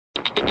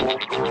Alright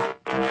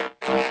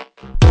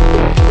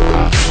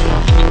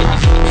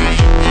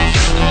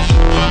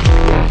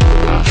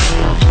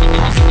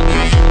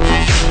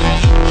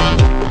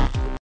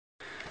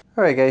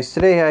guys,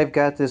 today I've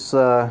got this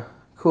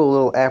cool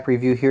little app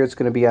review here. It's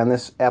going to be on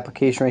this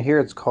application right here.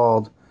 It's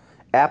called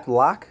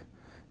AppLock,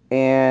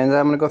 and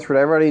I'm going to go through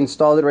it. I've already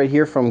installed it right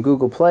here from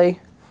Google Play.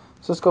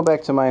 So let's go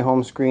back to my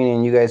home screen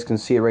and you guys can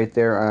see it right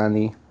there on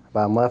the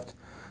bottom left.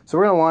 So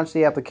we're going to launch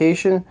the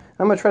application.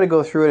 I'm going to try to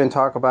go through it and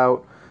talk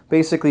about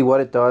basically what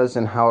it does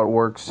and how it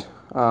works.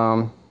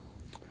 So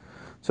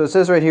it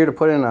says right here to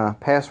put in a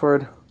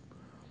password.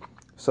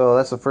 So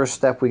that's the first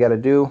step we got to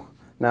do.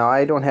 Now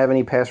I don't have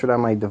any password on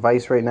my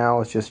device right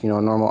now. It's just, a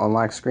normal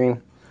unlock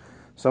screen.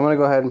 So I'm going to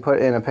go ahead and put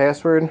in a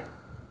password.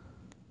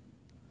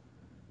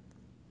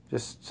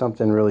 Just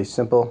something really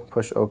simple.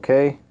 Push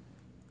OK.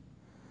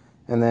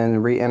 And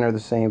then re-enter the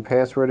same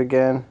password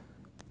again.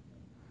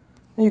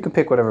 And you can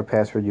pick whatever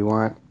password you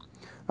want.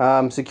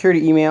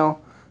 Security email.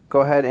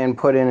 Go ahead and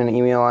put in an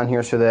email on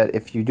here so that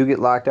if you do get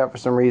locked out for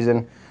some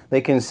reason, they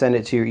can send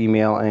it to your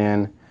email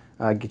and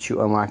get you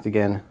unlocked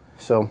again.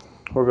 So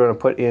we're going to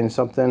put in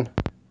something.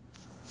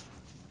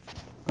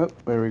 Oh,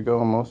 there we go,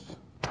 almost.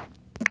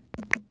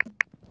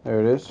 There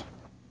it is.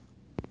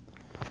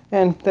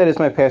 And that is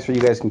my password.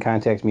 You guys can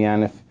contact me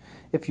on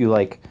if you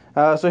like.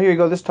 So here you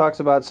go. This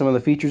talks about some of the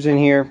features in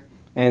here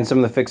and some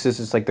of the fixes.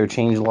 It's like their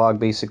change log,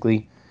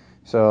 basically.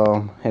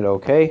 So hit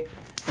OK.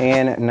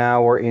 And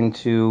now we're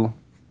into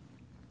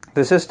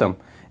the system.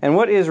 And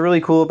what is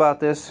really cool about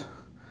this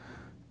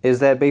is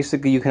that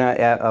basically you can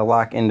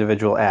lock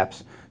individual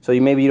apps. So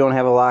maybe you don't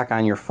have a lock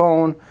on your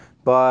phone,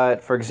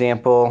 but for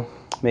example,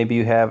 maybe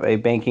you have a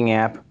banking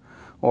app,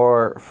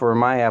 or for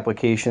my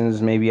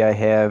applications, maybe I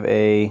have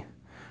a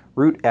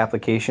root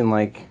application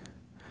like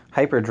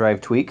Hyperdrive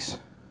Tweaks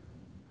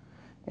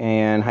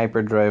and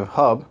Hyperdrive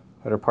Hub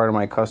that are part of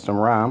my custom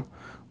ROM,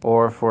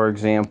 or for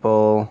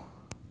example,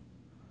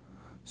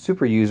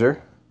 Super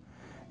User,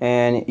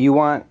 and you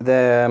want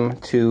them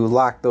to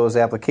lock those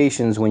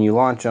applications when you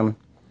launch them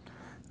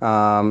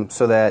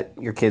so that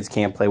your kids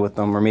can't play with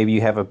them, or maybe you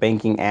have a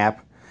banking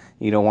app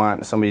you don't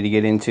want somebody to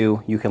get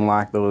into. You can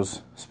lock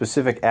those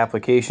specific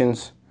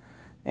applications,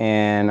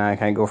 and I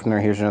kind of go from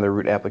there. Here's another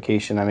root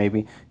application.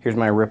 Here's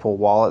my Ripple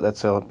wallet.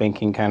 That's a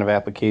banking kind of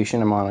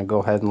application. I'm going to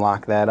go ahead and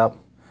lock that up.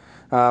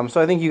 So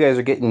I think you guys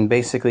are getting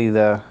basically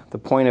the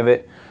point of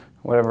it,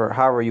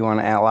 however you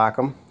want to lock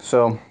them.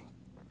 So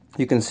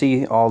you can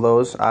see all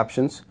those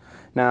options.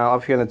 Now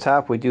up here on the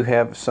top, we do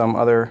have some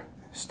other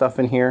stuff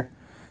in here.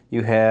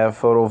 You have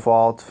Photo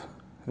Vault,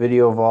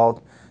 Video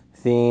Vault,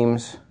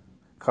 Themes,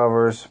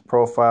 Covers,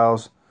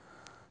 Profiles,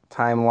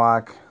 Time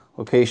Lock,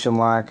 Location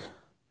Lock,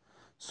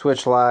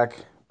 Switch Lock,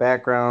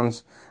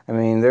 Backgrounds.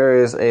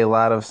 There is a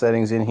lot of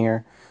settings in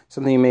here.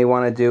 Something you may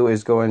want to do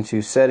is go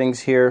into Settings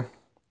here,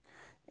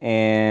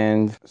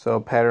 and so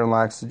Pattern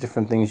Locks,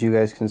 different things you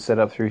guys can set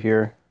up through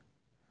here.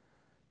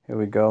 Here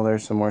we go.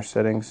 There's some more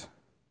settings.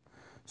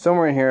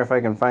 Somewhere in here, if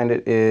I can find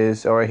it,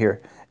 is right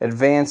here,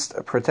 Advanced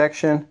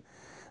Protection.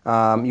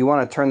 You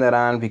want to turn that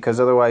on because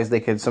otherwise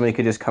somebody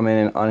could just come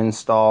in and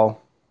uninstall.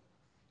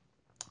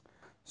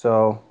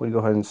 So we go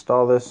ahead and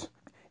install this.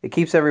 It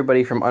keeps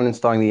everybody from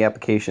uninstalling the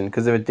application,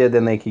 because if it did,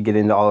 then they could get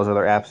into all those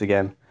other apps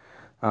again.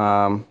 So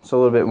a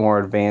little bit more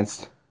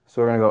advanced.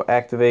 So we're going to go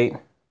activate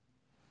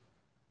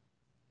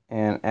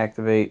and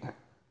activate,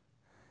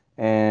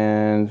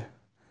 and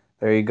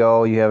there you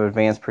go. You have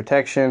advanced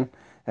protection,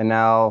 and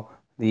now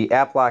the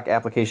AppLock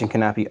application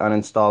cannot be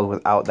uninstalled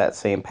without that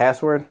same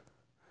password.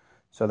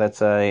 So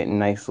that's a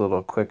nice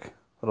quick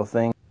little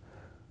thing.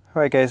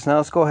 Alright guys, now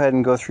let's go ahead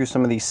and go through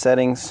some of these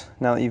settings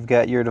now that you've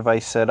got your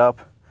device set up.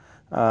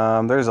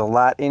 There's a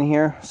lot in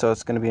here, so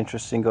it's going to be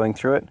interesting going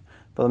through it.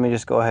 But let me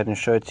just go ahead and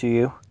show it to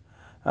you.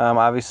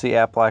 Obviously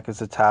AppLock is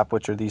the top,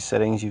 which are these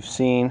settings you've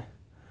seen.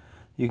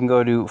 You can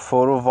go to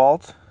Photo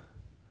Vault,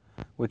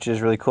 which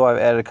is really cool. I've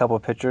added a couple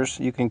of pictures.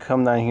 You can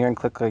come down here and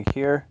click like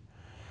here,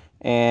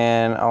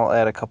 and I'll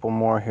add a couple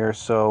more here.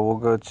 So we'll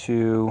go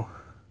to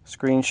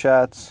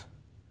Screenshots.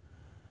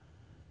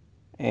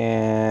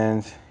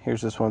 And here's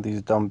just one of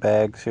these dumb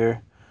bags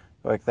here.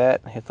 Go like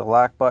that, hit the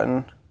lock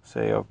button,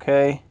 say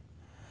OK.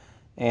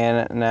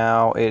 And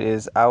now it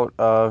is out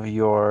of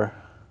your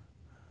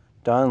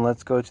done.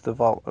 Let's go to the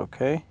vault.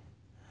 OK.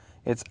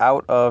 It's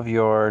out of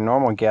your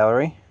normal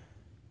gallery,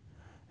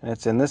 and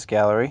it's in this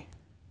gallery.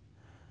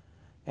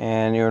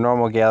 And your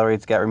normal gallery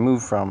it's got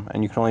removed from,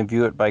 and you can only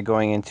view it by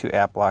going into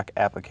AppLock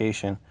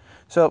application.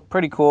 So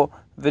pretty cool.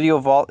 Video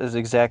Vault is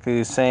exactly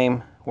the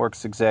same,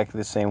 works exactly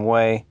the same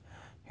way.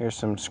 Here's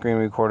some screen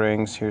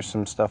recordings. Here's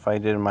some stuff I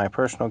did in my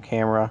personal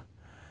camera.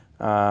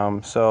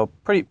 So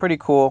pretty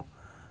cool.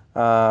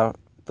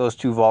 Those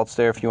two vaults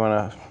there, if you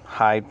want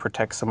to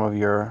protect some of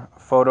your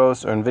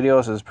photos or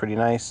videos, is pretty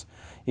nice.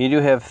 You do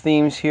have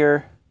themes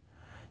here,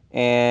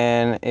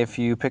 and if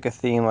you pick a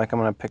theme, like I'm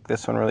going to pick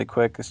this one really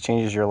quick, this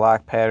changes your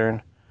lock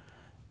pattern,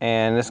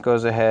 and this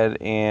goes ahead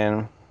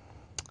and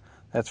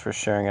that's for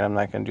sharing it. I'm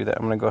not going to do that.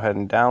 I'm going to go ahead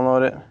and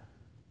download it,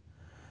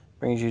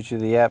 Brings you to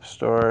the App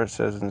Store. It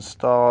says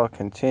install,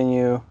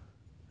 continue,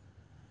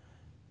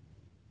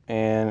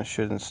 and it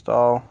should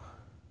install.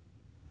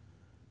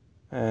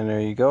 And there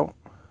you go.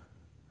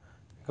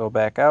 Go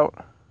back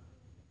out.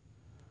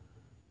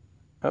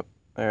 Oh,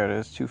 there it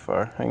is, too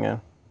far. Hang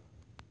on.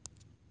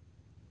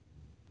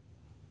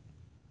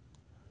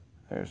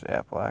 There's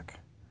AppLock.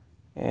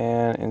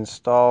 And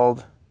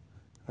installed.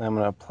 And I'm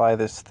going to apply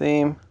this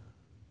theme.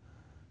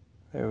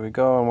 There we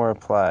go, and we're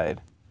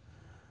applied.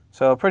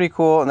 So pretty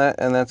cool, and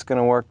that's going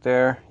to work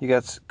there. You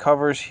got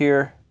covers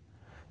here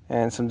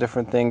and some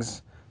different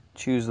things.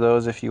 Choose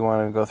those if you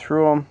want to go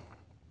through them.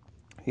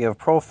 You have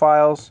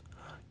profiles.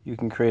 You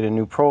can create a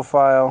new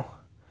profile,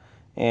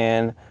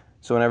 and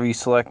so whenever you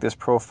select this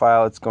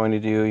profile, it's going to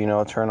do, you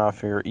know, turn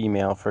off your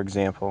email, for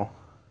example.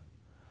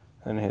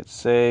 Then hit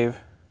save,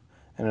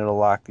 and it'll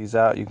lock these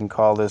out. You can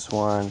call this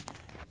one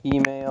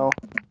email.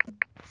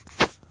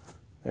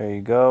 There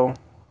you go.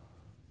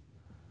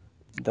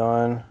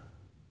 Done.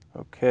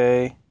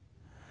 Okay.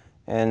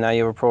 And now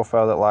you have a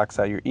profile that locks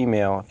out your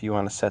email if you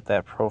want to set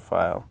that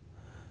profile.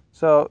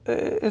 So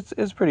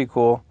it's pretty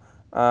cool.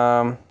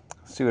 Let's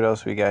see what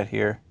else we got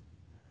here.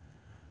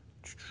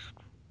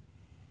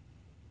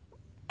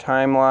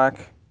 Time lock,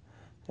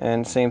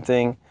 and same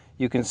thing.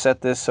 You can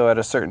set this so at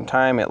a certain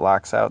time it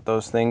locks out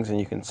those things, and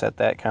you can set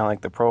that kind of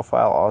like the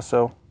profile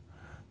also.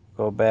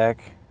 Go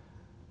back.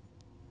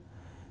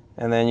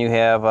 And then you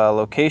have a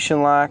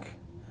location lock.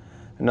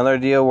 Another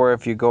deal where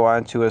if you go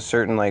onto a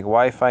certain like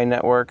Wi-Fi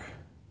network,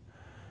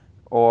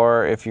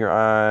 or if you're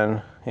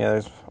on,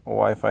 there's a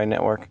Wi-Fi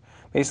network.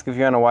 Basically, if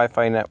you're on a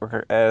Wi-Fi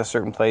network at a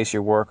certain place,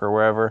 your work or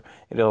wherever,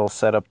 it'll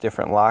set up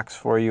different locks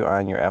for you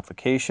on your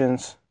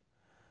applications.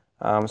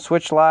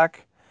 Switch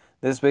lock.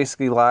 This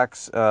basically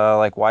locks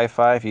like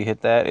Wi-Fi. If you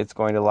hit that, it's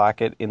going to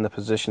lock it in the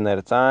position that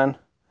it's on,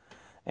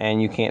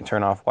 and you can't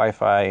turn off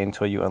Wi-Fi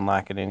until you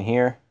unlock it in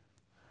here.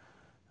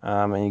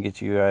 And you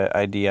get your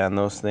ID on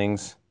those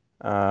things.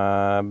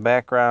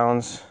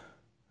 Backgrounds.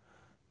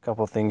 A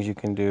couple things you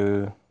can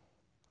do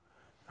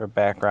for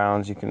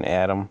backgrounds. You can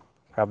add them.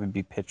 Probably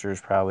be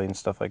pictures, probably, and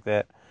stuff like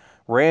that.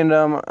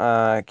 Random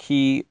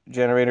key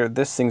generator.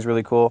 This thing's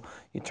really cool.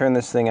 You turn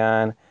this thing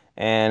on,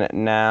 and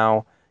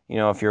now, you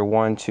know, if you're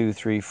 1, 2,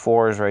 3,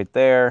 4 is right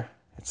there,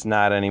 it's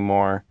not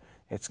anymore.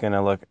 It's going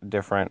to look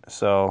different.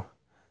 So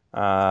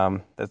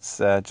that's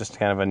just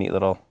kind of a neat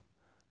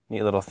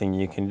little thing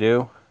you can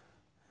do.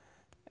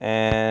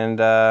 And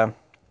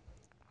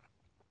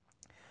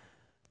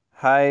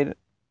hide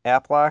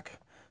AppLock.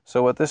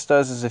 So what this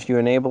does is if you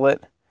enable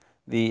it,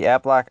 the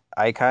AppLock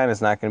icon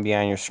is not going to be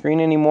on your screen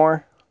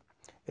anymore.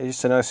 It's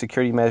just another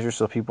security measure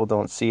so people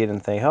don't see it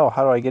and think, oh,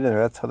 how do I get in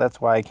there?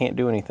 That's why I can't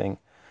do anything.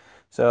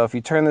 So if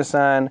you turn this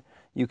on,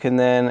 you can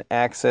then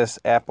access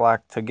AppLock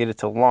to get it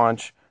to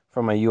launch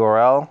from a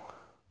URL,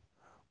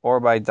 or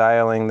by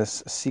dialing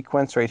this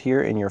sequence right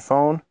here in your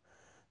phone,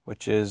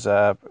 which is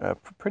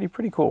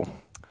pretty cool.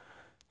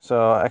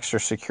 So extra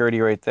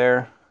security right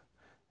there.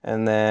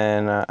 And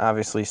then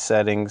obviously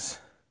settings,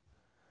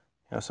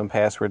 you know, some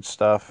password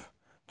stuff.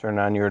 Turn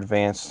on your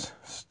advanced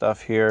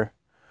stuff here.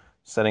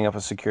 Setting up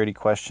a security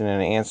question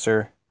and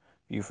answer.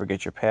 You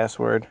forget your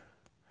password.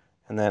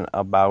 And then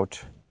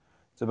about.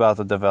 It's about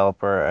the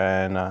developer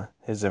and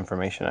his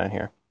information on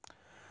here.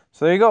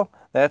 So there you go.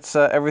 That's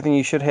everything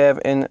you should have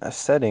in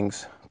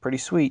settings. Pretty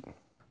sweet.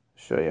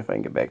 Show you if I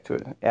can get back to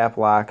it.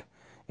 AppLock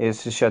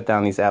is to shut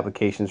down these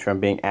applications from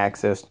being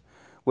accessed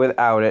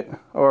without it.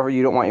 Or if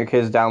you don't want your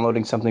kids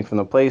downloading something from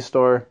the Play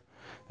Store,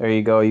 there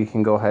you go. You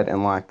can go ahead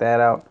and lock that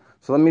out.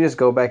 So let me just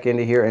go back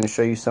into here and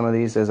show you some of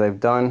these as I've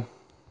done.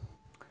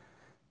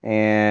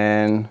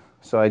 And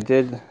so I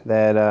did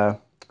that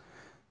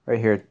right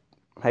here,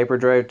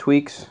 hyperdrive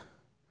tweaks.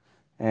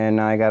 And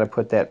now I got to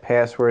put that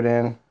password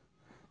in,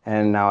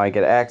 and now I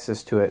get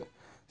access to it.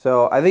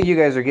 So I think you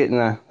guys are getting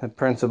the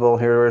principle.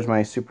 Here's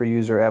my super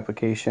user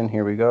application.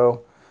 Here we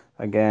go.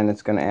 Again,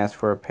 it's going to ask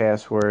for a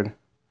password,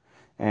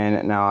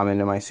 and now I'm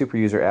into my super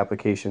user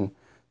application.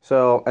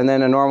 So, and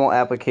then a normal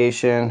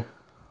application,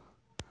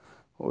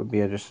 what would be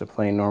just a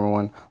plain normal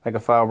one, like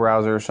a file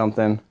browser or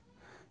something,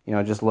 you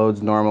know, just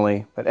loads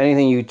normally. But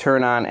anything you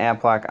turn on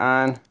AppLock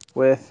on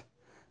with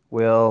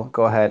will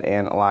go ahead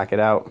and lock it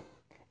out.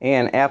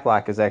 And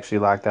AppLock is actually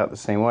locked out the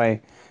same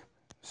way.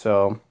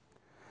 So,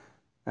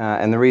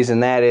 and the reason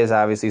that is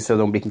obviously so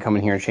that we can come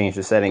in here and change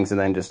the settings and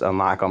then just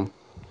unlock them.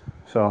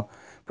 So,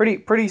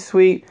 pretty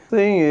sweet. The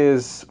thing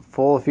is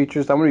full of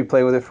features. I'm going to be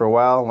playing with it for a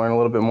while, learn a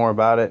little bit more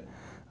about it.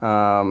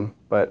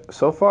 But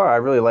so far, I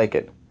really like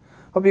it.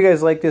 Hope you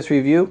guys like this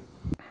review.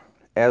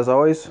 As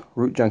always,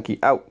 Root Junkie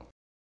out.